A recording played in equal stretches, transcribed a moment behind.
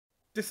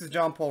This is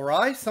John Paul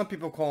Rice, some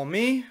people call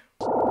me.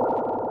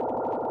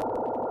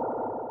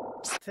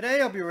 Today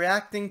I'll be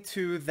reacting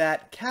to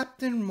that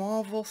Captain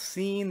Marvel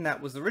scene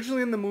that was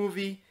originally in the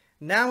movie.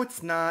 Now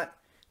it's not.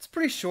 It's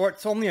pretty short,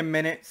 it's only a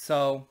minute,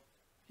 so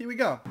here we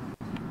go.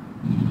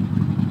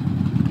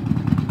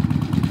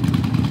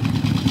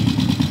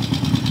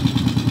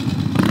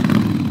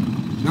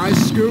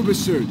 Nice scuba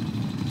suit.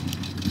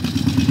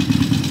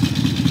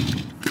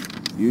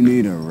 You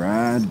need a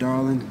ride,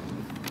 darling?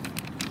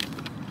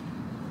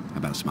 How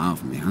about a smile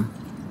from me, huh?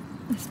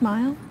 A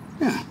smile?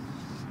 Yeah.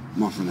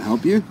 I'm offering to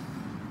help you.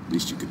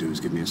 Least you could do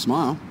is give me a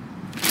smile.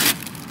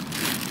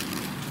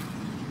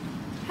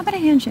 How about a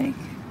handshake?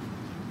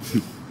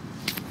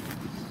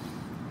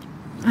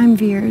 I'm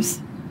Veers.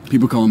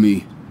 People call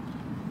me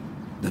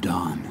the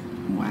Don.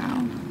 Wow.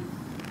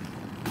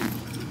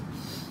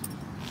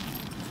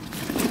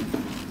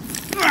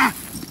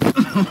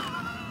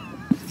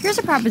 Here's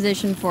a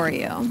proposition for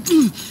you.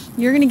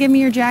 You're gonna give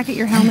me your jacket,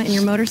 your helmet, and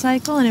your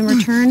motorcycle, and in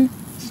return,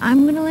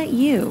 I'm gonna let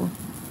you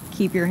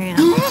keep your hand.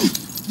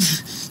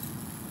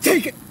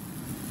 Take it!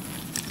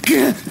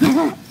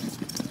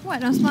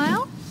 What, no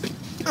smile?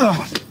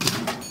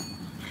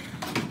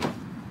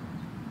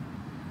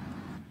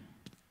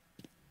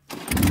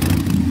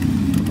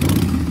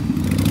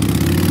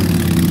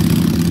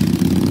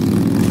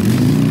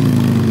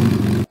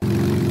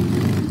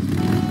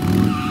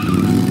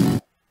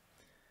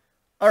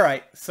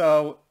 Alright,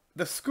 so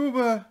the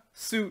scuba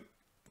suit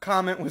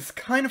comment was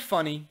kind of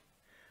funny.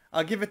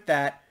 I'll give it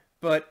that.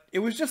 But it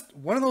was just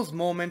one of those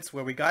moments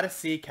where we got to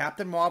see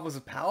Captain Marvel was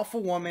a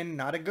powerful woman,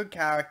 not a good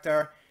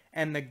character.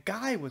 And the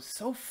guy was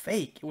so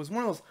fake. It was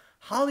one of those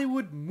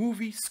Hollywood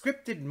movie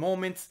scripted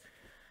moments.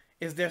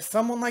 Is there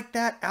someone like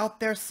that out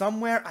there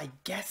somewhere? I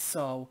guess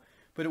so.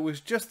 But it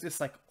was just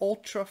this like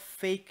ultra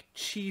fake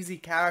cheesy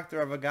character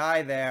of a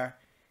guy there.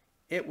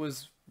 It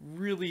was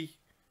really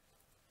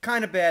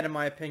kind of bad in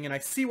my opinion. I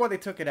see why they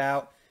took it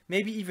out.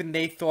 Maybe even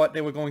they thought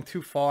they were going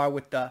too far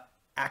with the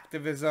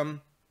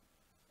activism.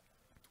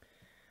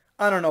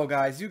 I don't know,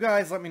 guys. You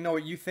guys let me know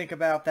what you think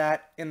about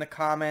that in the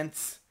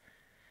comments.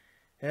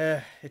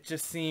 It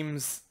just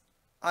seems...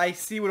 I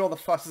see what all the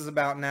fuss is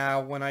about now.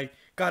 When I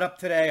got up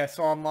today, I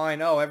saw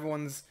online, oh,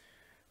 everyone's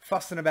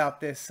fussing about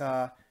this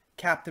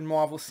Captain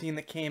Marvel scene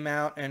that came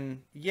out.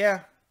 And yeah,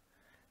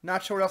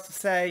 not sure what else to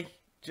say.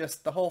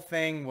 Just the whole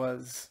thing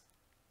was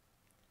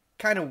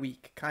kind of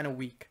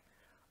weak.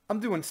 I'm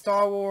doing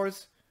Star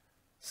Wars,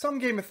 some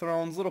Game of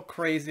Thrones, a little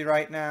crazy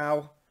right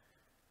now.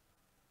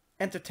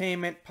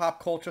 Entertainment, pop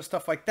culture,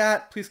 stuff like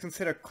that. Please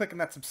consider clicking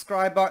that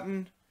subscribe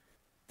button.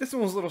 This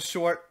one was a little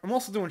short. I'm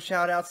also doing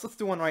shout-outs. Let's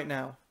do one right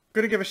now.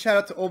 Gonna give a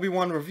shout-out to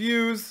Obi-Wan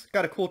Reviews.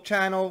 Got a cool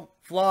channel,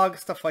 vlog,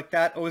 stuff like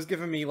that. Always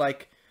giving me,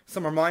 like,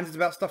 some reminders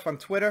about stuff on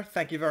Twitter.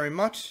 Thank you very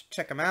much.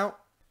 Check them out.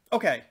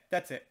 Okay,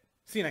 that's it.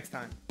 See you next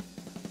time.